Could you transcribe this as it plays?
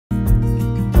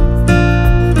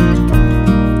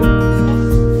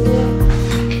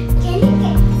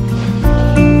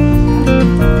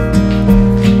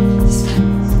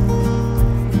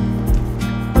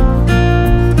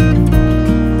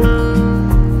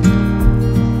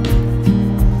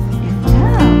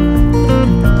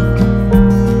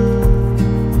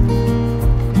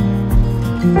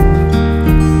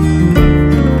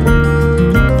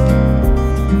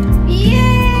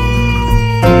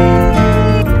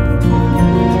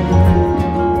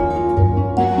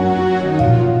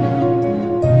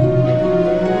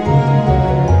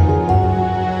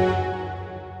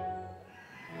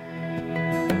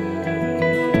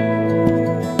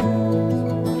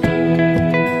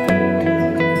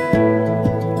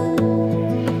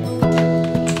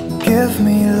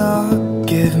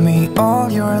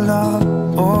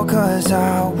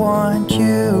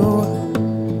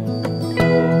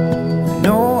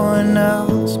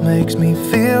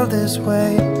feel this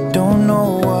way, don't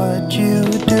know what you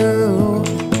do.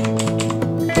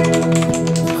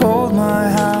 Hold my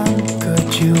hand,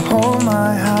 could you hold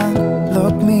my hand?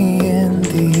 Look me in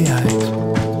the eyes.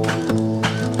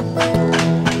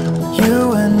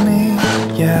 You and me,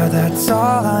 yeah, that's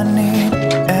all I need,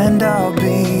 and I'll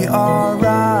be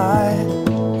alright.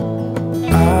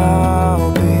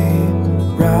 I'll be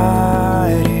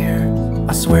right here,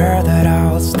 I swear that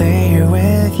I'll stay here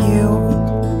with you.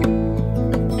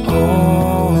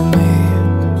 Hold me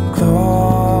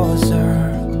closer,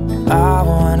 I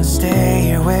wanna stay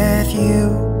here with you.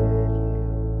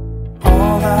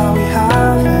 All that we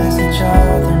have is each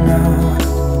other now.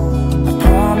 I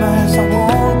promise I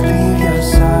won't leave your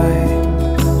side.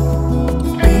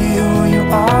 Be who you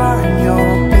are and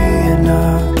you'll be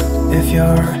enough. If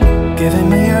you're giving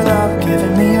me your love,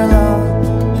 giving me your love.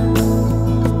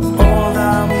 All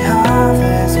that we have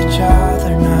is each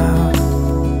other now.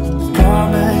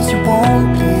 Promise you won't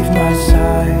leave my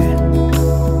side.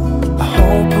 I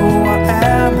hope who I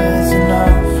am is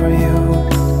enough for you.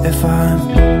 If I'm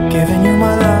giving you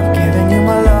my love, giving you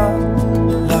my love,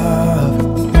 love.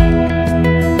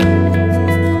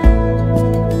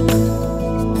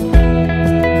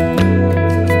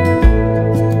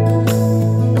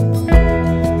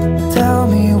 Tell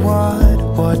me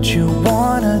what you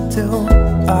wanna do,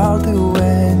 I'll do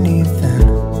anything.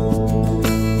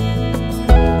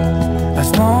 As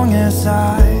long as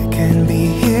I can be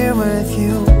here with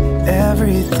you,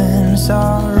 everything's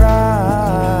alright.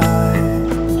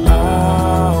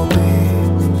 I'll be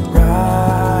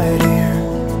right here,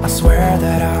 I swear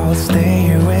that I'll stay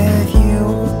here with you.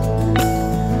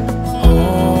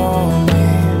 Hold me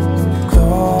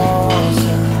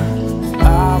closer, I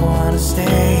wanna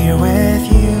stay here with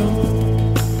you.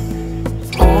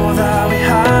 All that we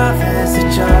have is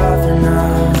each other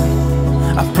now.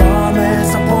 I promise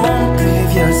I won't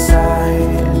leave your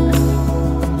side.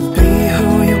 Be who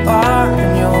you are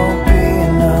and you'll be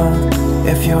enough.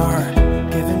 If you're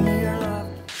giving me your love.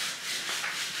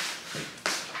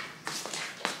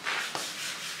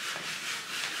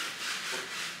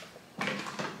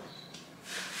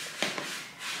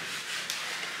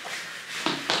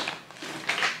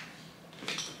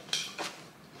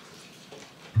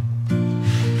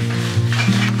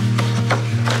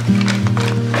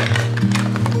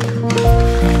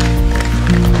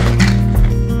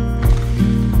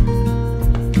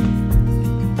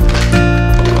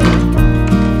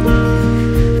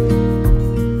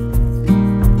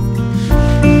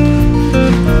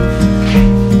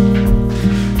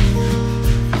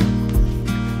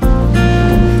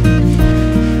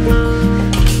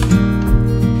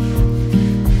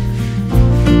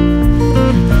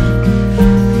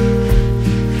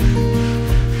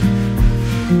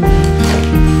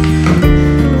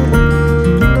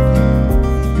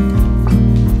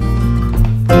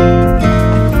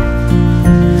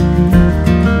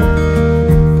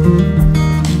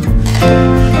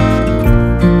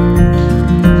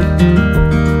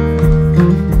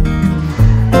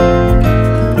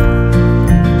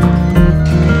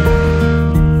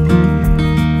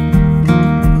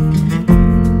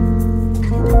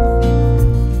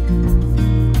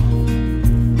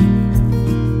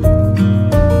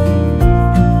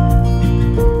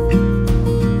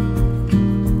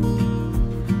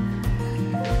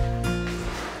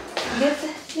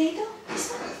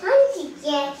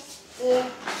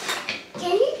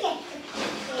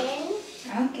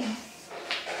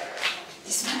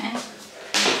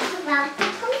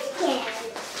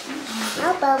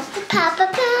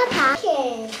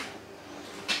 Pumpkin.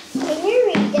 Can you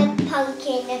read the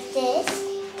pumpkin of this?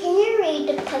 Can you read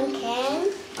the pumpkin?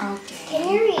 Okay. Can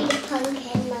you read the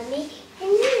pumpkin, Mommy? Can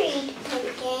you read the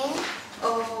pumpkin?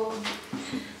 Oh,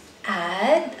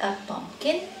 add a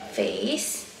pumpkin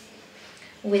face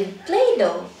with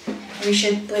Play-Doh. We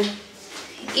should put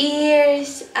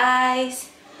ears, eyes,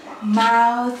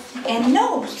 mouth, and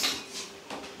nose.